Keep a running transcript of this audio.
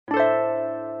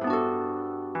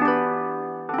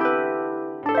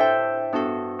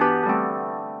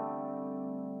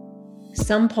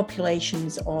Some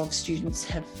populations of students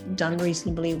have done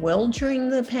reasonably well during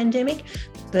the pandemic,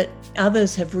 but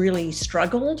others have really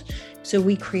struggled. So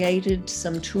we created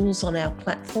some tools on our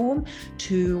platform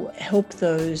to help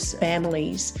those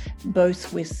families,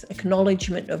 both with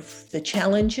acknowledgement of the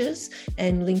challenges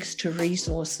and links to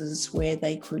resources where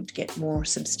they could get more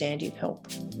substantive help.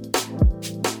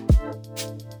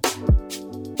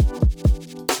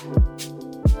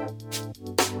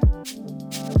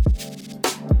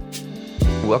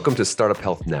 Welcome to Startup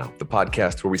Health Now, the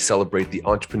podcast where we celebrate the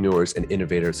entrepreneurs and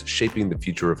innovators shaping the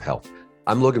future of health.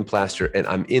 I'm Logan Plaster, and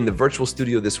I'm in the virtual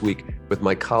studio this week with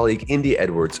my colleague, India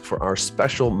Edwards, for our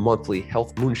special monthly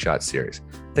Health Moonshot series.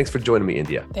 Thanks for joining me,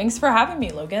 India. Thanks for having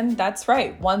me, Logan. That's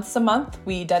right. Once a month,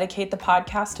 we dedicate the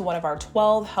podcast to one of our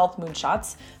 12 Health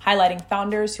Moonshots, highlighting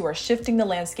founders who are shifting the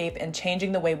landscape and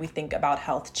changing the way we think about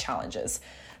health challenges.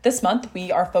 This month, we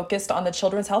are focused on the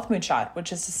Children's Health Moonshot,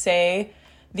 which is to say,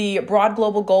 the broad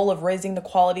global goal of raising the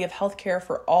quality of healthcare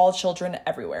for all children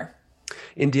everywhere.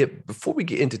 India, before we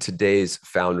get into today's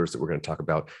founders that we're going to talk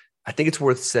about, I think it's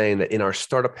worth saying that in our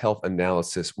startup health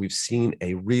analysis, we've seen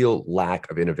a real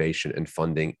lack of innovation and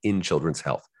funding in children's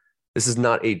health. This is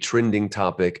not a trending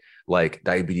topic like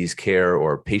diabetes care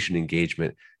or patient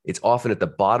engagement. It's often at the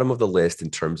bottom of the list in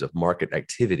terms of market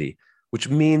activity, which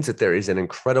means that there is an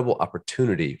incredible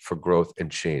opportunity for growth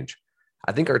and change.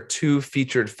 I think our two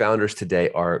featured founders today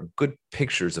are good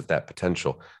pictures of that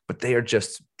potential, but they are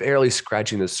just barely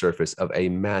scratching the surface of a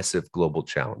massive global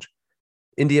challenge.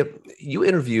 India, you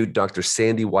interviewed Dr.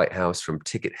 Sandy Whitehouse from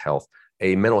Ticket Health,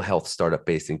 a mental health startup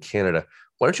based in Canada.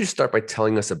 Why don't you start by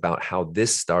telling us about how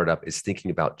this startup is thinking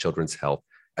about children's health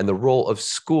and the role of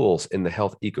schools in the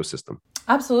health ecosystem?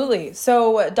 Absolutely.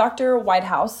 So Dr.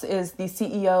 Whitehouse is the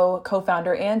CEO,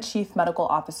 co-founder, and chief medical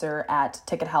officer at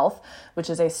Ticket Health, which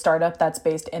is a startup that's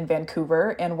based in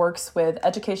Vancouver and works with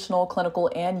educational, clinical,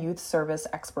 and youth service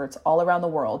experts all around the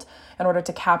world in order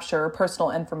to capture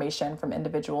personal information from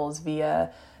individuals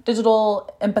via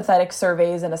digital empathetic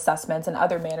surveys and assessments and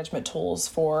other management tools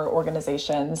for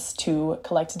organizations to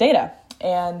collect data.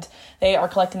 And they are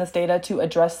collecting this data to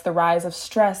address the rise of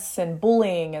stress and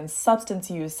bullying and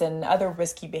substance use and other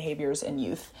risky behaviors in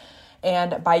youth.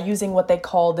 And by using what they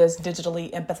call this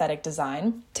digitally empathetic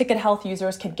design, Ticket Health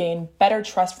users can gain better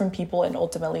trust from people and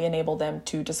ultimately enable them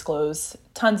to disclose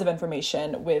tons of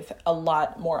information with a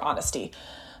lot more honesty.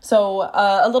 So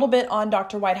a little bit on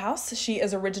Dr. Whitehouse. She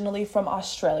is originally from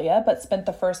Australia, but spent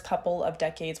the first couple of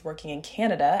decades working in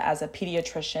Canada as a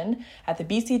pediatrician at the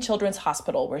BC Children's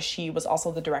Hospital, where she was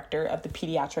also the director of the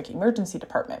pediatric emergency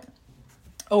department.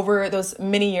 Over those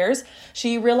many years,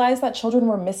 she realized that children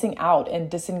were missing out and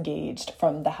disengaged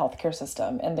from the healthcare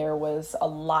system, and there was a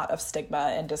lot of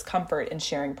stigma and discomfort in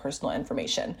sharing personal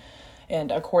information.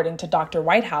 And according to Dr.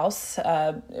 Whitehouse,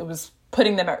 it was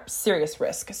putting them at serious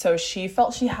risk. So she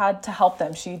felt she had to help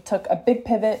them. She took a big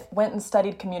pivot, went and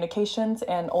studied communications,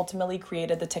 and ultimately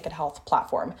created the Ticket Health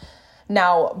platform.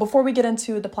 Now, before we get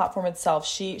into the platform itself,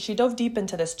 she dove deep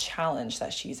into this challenge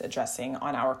that she's addressing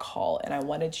on our call, and I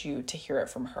wanted you to hear it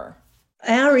from her.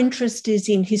 Our interest is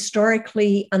in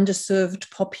historically underserved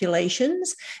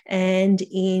populations and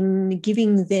in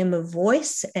giving them a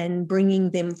voice and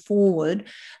bringing them forward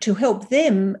to help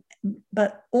them,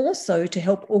 but also to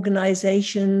help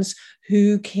organizations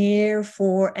who care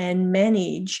for and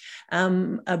manage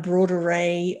a broad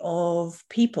array of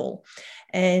people.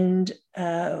 And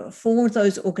for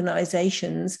those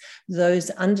organizations,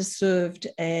 those underserved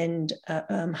and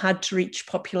hard to reach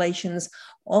populations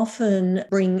often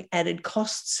bring added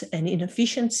costs and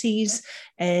inefficiencies.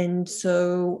 And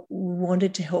so we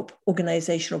wanted to help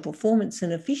organizational performance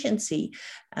and efficiency,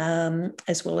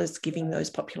 as well as giving those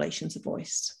populations a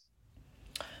voice.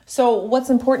 So what's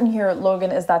important here,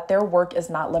 Logan, is that their work is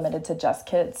not limited to just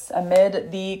kids.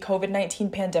 Amid the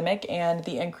COVID-19 pandemic and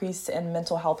the increase in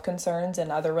mental health concerns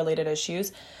and other related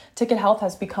issues, Ticket Health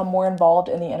has become more involved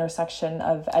in the intersection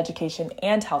of education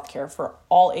and healthcare for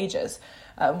all ages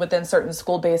within certain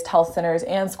school-based health centers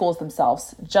and schools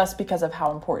themselves, just because of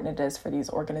how important it is for these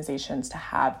organizations to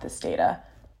have this data.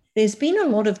 There's been a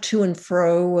lot of to and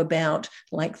fro about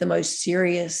like the most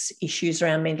serious issues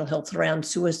around mental health, around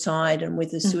suicide and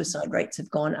whether suicide rates have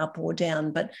gone up or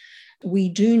down. But we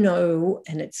do know,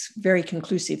 and it's very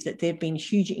conclusive, that there have been a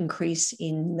huge increase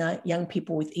in young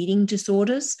people with eating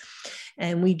disorders.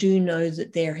 And we do know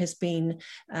that there has been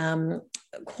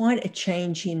quite a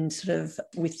change in sort of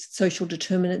with social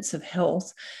determinants of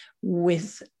health,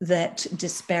 with that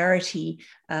disparity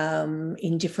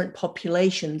in different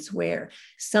populations, where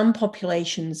some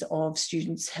populations of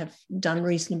students have done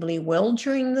reasonably well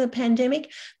during the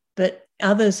pandemic, but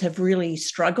Others have really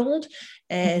struggled,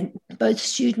 and both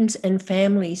students and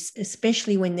families,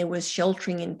 especially when there was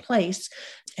sheltering in place,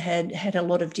 had a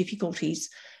lot of difficulties.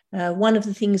 One of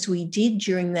the things we did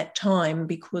during that time,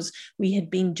 because we had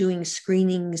been doing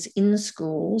screenings in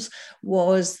schools,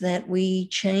 was that we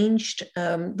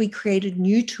created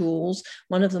new tools.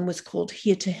 One of them was called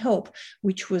Here to Help,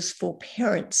 which was for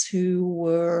parents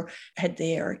who had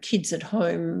their kids at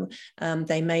home.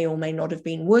 They may or may not have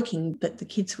been working, but the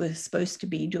kids were supposed to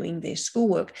be doing their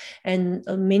schoolwork. And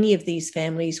many of these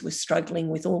families were struggling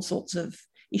with all sorts of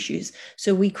issues.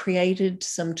 So we created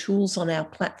some tools on our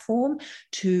platform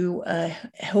to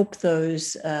help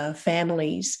those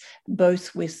families,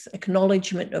 both with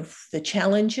acknowledgement of the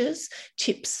challenges,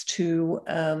 tips to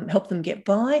help them get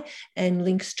by, and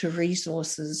links to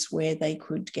resources where they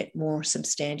could get more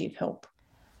substantive help.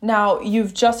 Now,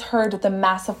 you've just heard the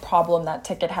massive problem that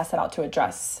Ticket has set out to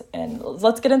address. And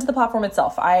let's get into the platform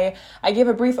itself. I gave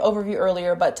a brief overview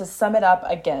earlier, but to sum it up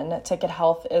again, Ticket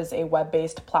Health is a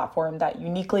web-based platform that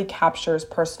uniquely captures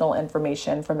personal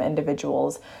information from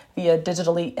individuals via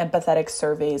digitally empathetic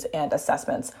surveys and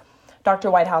assessments.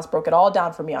 Dr. Whitehouse broke it all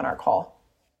down for me on our call.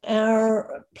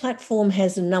 Our platform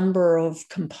has a number of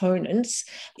components.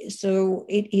 So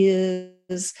it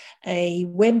is a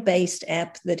web-based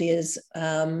app that is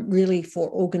really for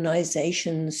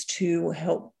organizations to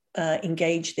help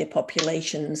engage their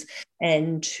populations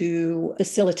and to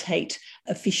facilitate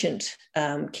efficient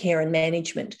care and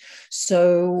management.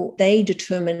 So they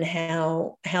determine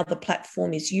how the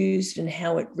platform is used and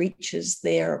how it reaches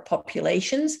their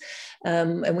populations.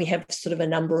 And we have sort of a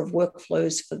number of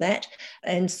workflows for that.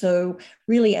 And so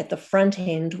really at the front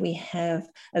end, we have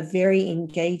a very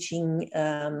engaging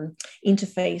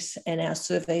interface, and our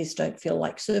surveys don't feel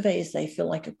like surveys, they feel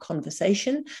like a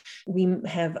conversation. We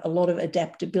have a lot of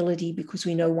adaptability because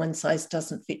we know one size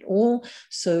doesn't fit all,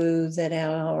 so that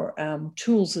our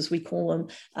tools, as we call them,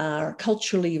 are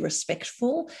culturally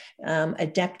respectful,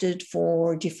 adapted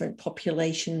for different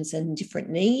populations and different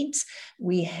needs.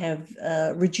 We have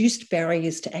reduced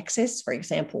barriers to access. For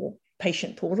example,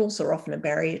 patient portals are often a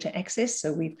barrier to access,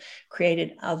 so we've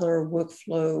created other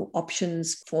workflow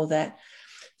options for that.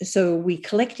 So we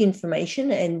collect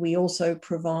information, and we also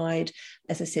provide,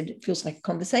 as I said, it feels like a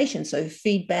conversation. So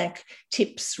feedback,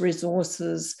 tips,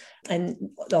 resources, and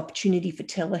the opportunity for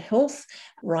telehealth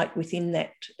right within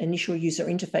that initial user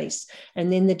interface.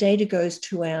 And then the data goes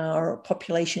to our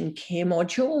population care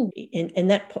module, and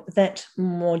that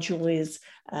module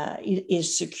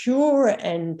is secure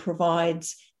and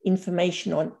provides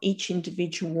information on each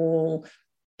individual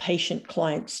patient,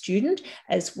 client, student,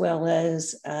 as well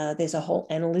as there's a whole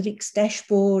analytics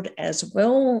dashboard as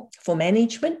well for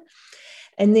management.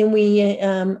 And then we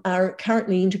are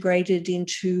currently integrated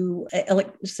into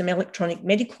some electronic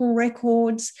medical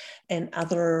records and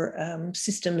other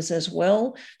systems as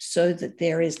well, so that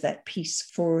there is that piece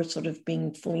for sort of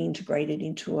being fully integrated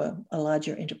into a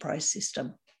larger enterprise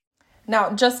system.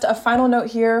 Now, just a final note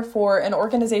here: for an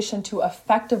organization to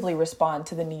effectively respond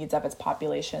to the needs of its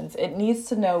populations, it needs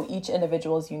to know each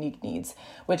individual's unique needs,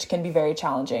 which can be very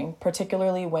challenging,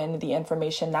 particularly when the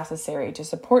information necessary to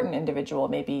support an individual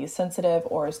may be sensitive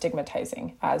or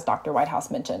stigmatizing, as Dr.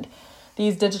 Whitehouse mentioned.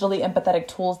 These digitally empathetic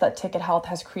tools that Ticket Health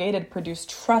has created produce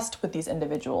trust with these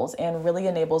individuals and really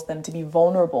enables them to be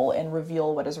vulnerable and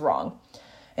reveal what is wrong.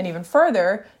 And even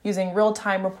further, using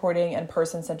real-time reporting and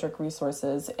person-centric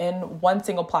resources in one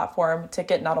single platform,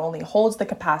 Ticket not only holds the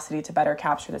capacity to better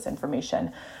capture this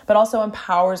information, but also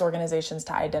empowers organizations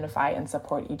to identify and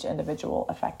support each individual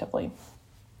effectively.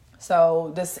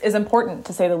 So this is important,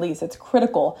 to say the least. It's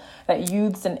critical that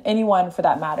youths, and anyone for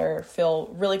that matter,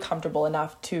 feel really comfortable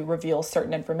enough to reveal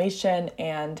certain information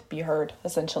and be heard,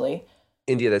 essentially.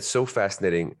 India, that's so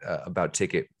fascinating about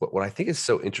Ticket. What I think is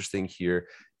so interesting here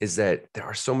is that there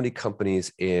are so many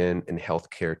companies in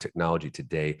healthcare technology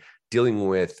today dealing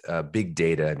with big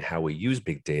data and how we use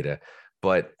big data.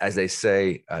 But as they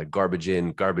say, garbage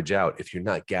in, garbage out. If you're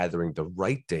not gathering the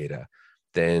right data,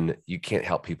 then you can't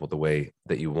help people the way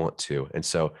that you want to. And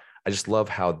so I just love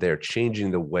how they're changing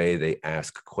the way they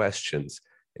ask questions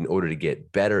in order to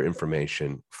get better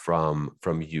information from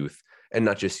youth. And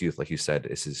not just youth, like you said,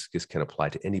 this can apply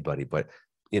to anybody, but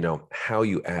how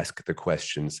you ask the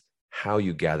questions, how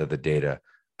you gather the data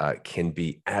can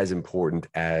be as important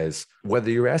as whether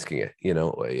you're asking it.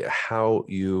 How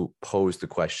you pose the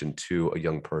question to a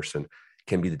young person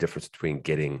can be the difference between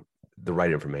getting the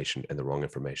right information and the wrong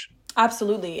information.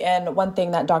 Absolutely. And one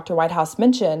thing that Dr. Whitehouse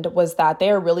mentioned was that they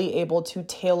are really able to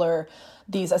tailor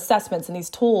these assessments and these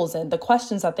tools and the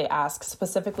questions that they ask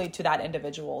specifically to that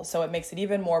individual. So it makes it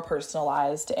even more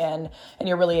personalized, and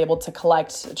you're really able to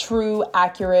collect true,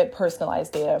 accurate,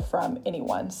 personalized data from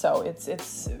anyone. So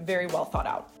it's very well thought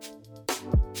out.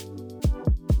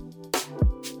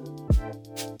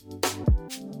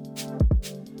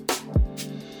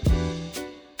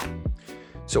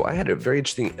 So I had a very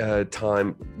interesting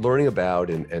time learning about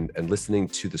and listening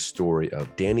to the story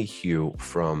of Danny Hu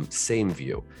from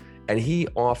SameView. And he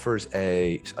offers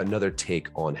another take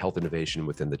on health innovation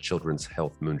within the Children's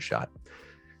Health Moonshot.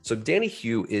 So Danny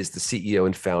Hu is the CEO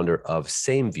and founder of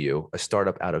SameView, a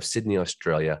startup out of Sydney,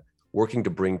 Australia, working to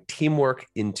bring teamwork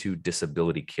into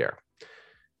disability care.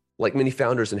 Like many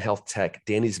founders in health tech,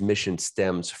 Danny's mission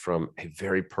stems from a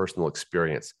very personal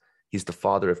experience. He's the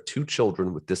father of 2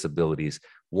 children with disabilities,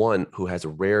 one who has a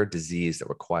rare disease that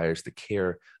requires the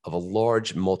care of a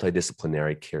large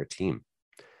multidisciplinary care team.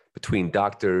 Between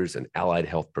doctors and allied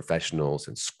health professionals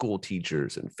and school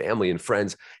teachers and family and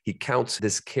friends, he counts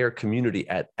this care community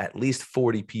at least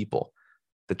 40 people.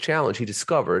 The challenge he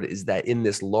discovered is that in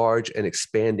this large and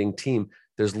expanding team,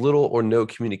 there's little or no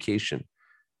communication.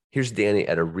 Here's Danny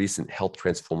at a recent Health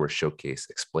Transformer showcase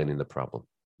explaining the problem.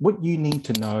 What you need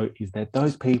to know is that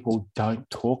those people don't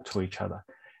talk to each other.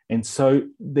 And so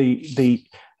the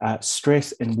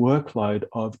stress and workload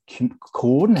of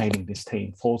coordinating this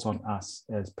team falls on us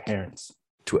as parents.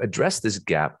 To address this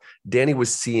gap Danny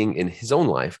was seeing in his own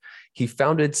life, he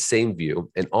founded SameView,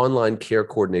 an online care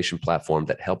coordination platform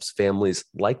that helps families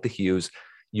like the Hughes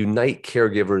unite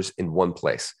caregivers in one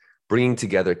place, bringing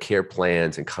together care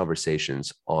plans and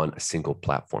conversations on a single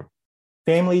platform.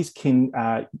 Families can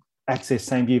access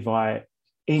SameView via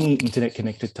any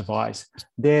internet-connected device.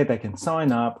 There they can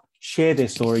sign up, share their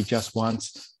story just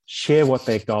once, share what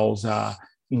their goals are,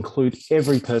 include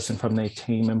every person from their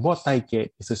team, and what they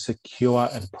get is a secure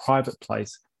and private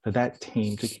place for that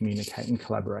team to communicate and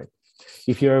collaborate.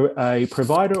 If you're a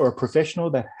provider or a professional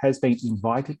that has been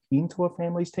invited into a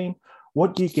family's team,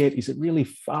 what you get is a really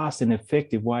fast and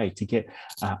effective way to get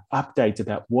updates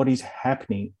about what is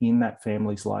happening in that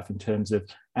family's life in terms of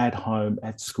at home,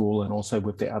 at school, and also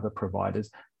with the other providers.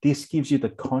 This gives you the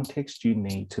context you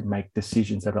need to make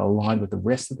decisions that are aligned with the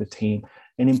rest of the team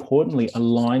and, importantly,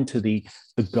 aligned to the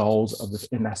goals of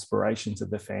and aspirations of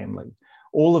the family.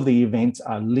 All of the events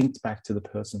are linked back to the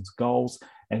person's goals,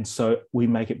 and so we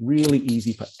make it really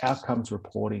easy for outcomes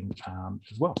reporting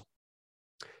as well.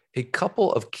 A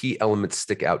couple of key elements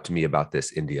stick out to me about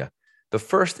this, India. The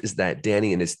first is that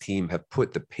Danny and his team have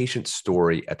put the patient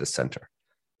story at the center.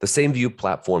 The SameView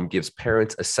platform gives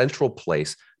parents a central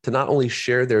place to not only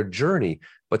share their journey,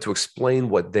 but to explain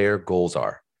what their goals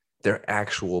are, their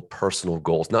actual personal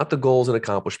goals, not the goals and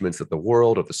accomplishments that the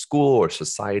world or the school or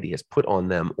society has put on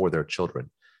them or their children.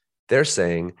 They're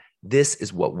saying, this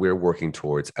is what we're working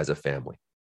towards as a family.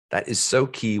 That is so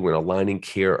key when aligning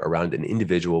care around an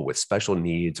individual with special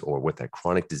needs or with a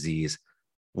chronic disease.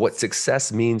 What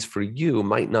success means for you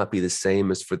might not be the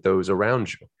same as for those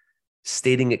around you.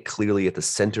 Stating it clearly at the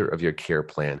center of your care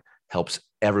plan helps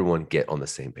everyone get on the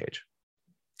same page.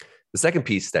 The second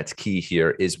piece that's key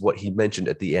here is what he mentioned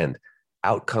at the end,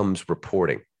 outcomes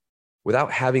reporting.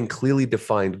 Without having clearly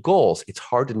defined goals, it's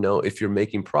hard to know if you're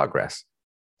making progress.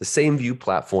 The SameView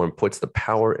platform puts the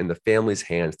power in the family's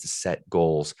hands to set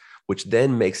goals, which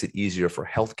then makes it easier for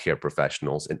healthcare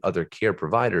professionals and other care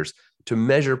providers to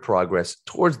measure progress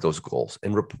towards those goals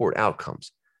and report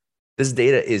outcomes. This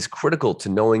data is critical to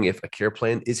knowing if a care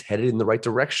plan is headed in the right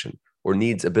direction or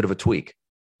needs a bit of a tweak.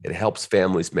 It helps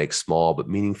families make small but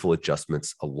meaningful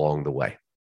adjustments along the way.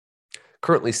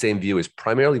 Currently, SameView is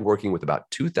primarily working with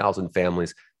about 2,000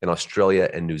 families in Australia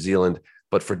and New Zealand,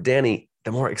 but for Danny,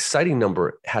 the more exciting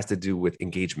number has to do with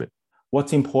engagement.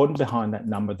 What's important behind that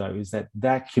number, though, is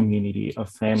that community of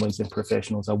families and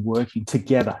professionals are working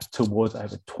together towards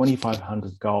over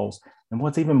 2,500 goals. And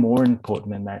what's even more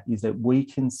important than that is that we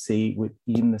can see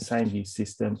within the SameView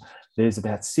system, there's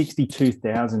about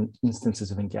 62,000 instances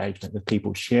of engagement with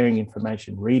people sharing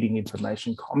information, reading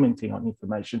information, commenting on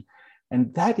information.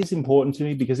 And that is important to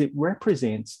me because it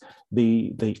represents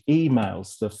the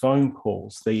emails, the phone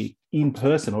calls, the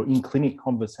in-person or in-clinic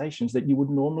conversations that you would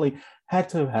normally have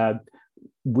to have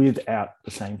without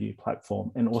the SameView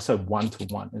platform, and also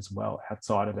one-to-one as well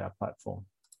outside of our platform.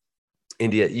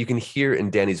 India, you can hear in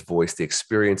Danny's voice the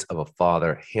experience of a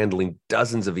father handling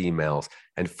dozens of emails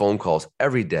and phone calls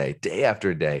every day, day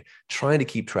after day, trying to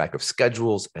keep track of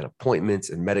schedules and appointments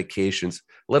and medications,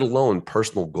 let alone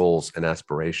personal goals and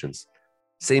aspirations.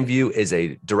 SameView is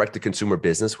a direct-to-consumer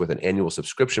business with an annual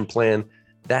subscription plan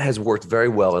that has worked very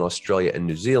well in Australia and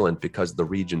New Zealand because of the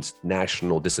region's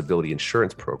national disability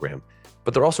insurance program.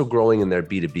 But they're also growing in their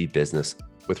B2B business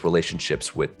with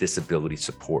relationships with disability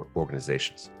support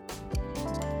organizations.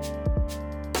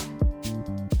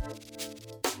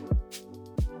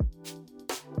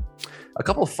 A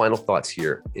couple of final thoughts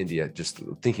here, India, just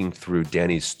thinking through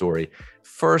Danny's story.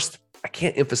 First, I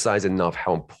can't emphasize enough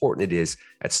how important it is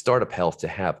at Startup Health to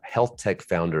have health tech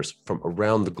founders from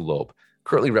around the globe,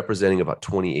 currently representing about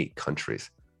 28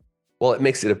 countries. While it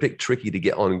makes it a bit tricky to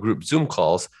get on group Zoom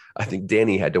calls, I think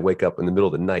Danny had to wake up in the middle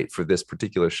of the night for this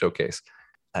particular showcase.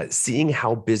 Seeing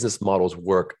how business models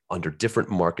work under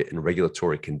different market and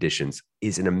regulatory conditions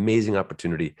is an amazing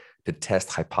opportunity to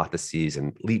test hypotheses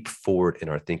and leap forward in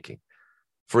our thinking.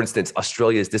 For instance,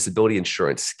 Australia's disability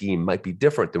insurance scheme might be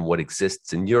different than what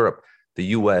exists in Europe, the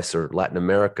US, or Latin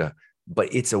America,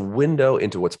 but it's a window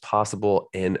into what's possible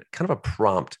and kind of a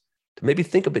prompt to maybe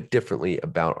think a bit differently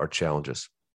about our challenges.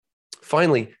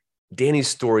 Finally, Danny's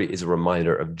story is a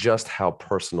reminder of just how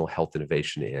personal health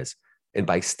innovation is, and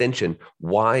by extension,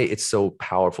 why it's so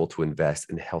powerful to invest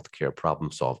in healthcare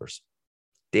problem solvers.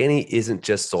 Danny isn't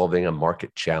just solving a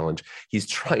market challenge. He's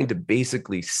trying to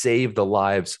basically save the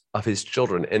lives of his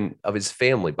children and of his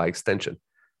family by extension.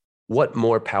 What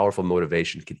more powerful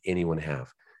motivation could anyone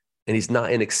have? And he's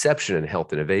not an exception in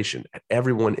health innovation.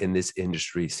 Everyone in this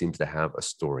industry seems to have a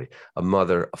story, a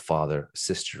mother, a father, a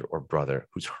sister, or brother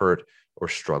who's hurt or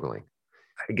struggling.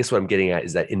 I guess what I'm getting at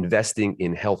is that investing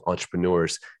in health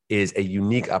entrepreneurs is a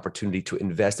unique opportunity to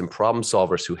invest in problem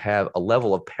solvers who have a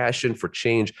level of passion for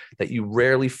change that you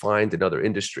rarely find in other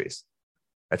industries.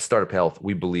 At Startup Health,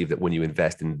 we believe that when you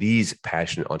invest in these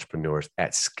passionate entrepreneurs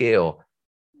at scale,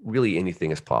 really anything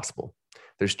is possible.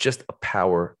 There's just a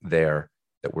power there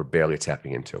that we're barely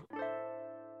tapping into.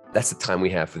 That's the time we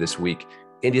have for this week.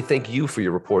 India, thank you for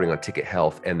your reporting on Ticket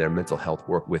Health and their mental health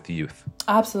work with youth.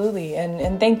 Absolutely.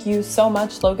 And thank you so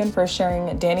much, Logan, for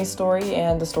sharing Danny's story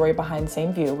and the story behind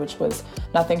SameView, which was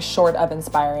nothing short of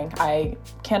inspiring. I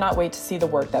cannot wait to see the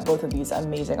work that both of these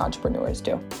amazing entrepreneurs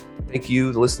do. Thank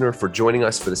you, the listener, for joining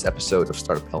us for this episode of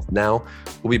Startup Health Now.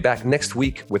 We'll be back next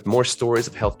week with more stories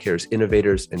of healthcare's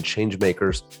innovators and change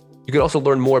makers. You can also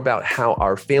learn more about how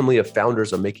our family of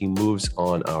founders are making moves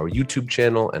on our YouTube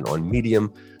channel and on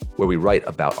Medium, where we write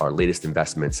about our latest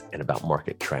investments and about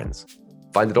market trends.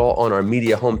 Find it all on our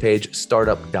media homepage,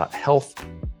 startup.health.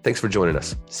 Thanks for joining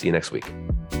us. See you next week.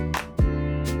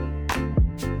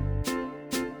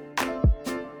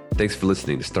 Thanks for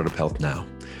listening to Startup Health Now.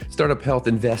 Startup Health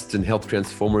invests in health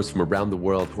transformers from around the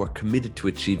world who are committed to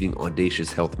achieving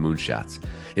audacious health moonshots.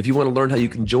 If you want to learn how you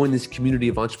can join this community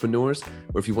of entrepreneurs,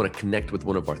 or if you want to connect with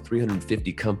one of our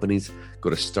 350 companies, go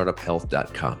to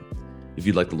startuphealth.com. If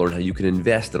you'd like to learn how you can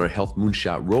invest in our Health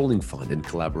Moonshot Rolling Fund in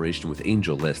collaboration with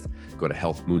AngelList, go to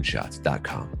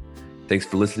healthmoonshots.com. Thanks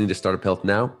for listening to Startup Health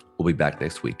Now. We'll be back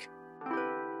next week.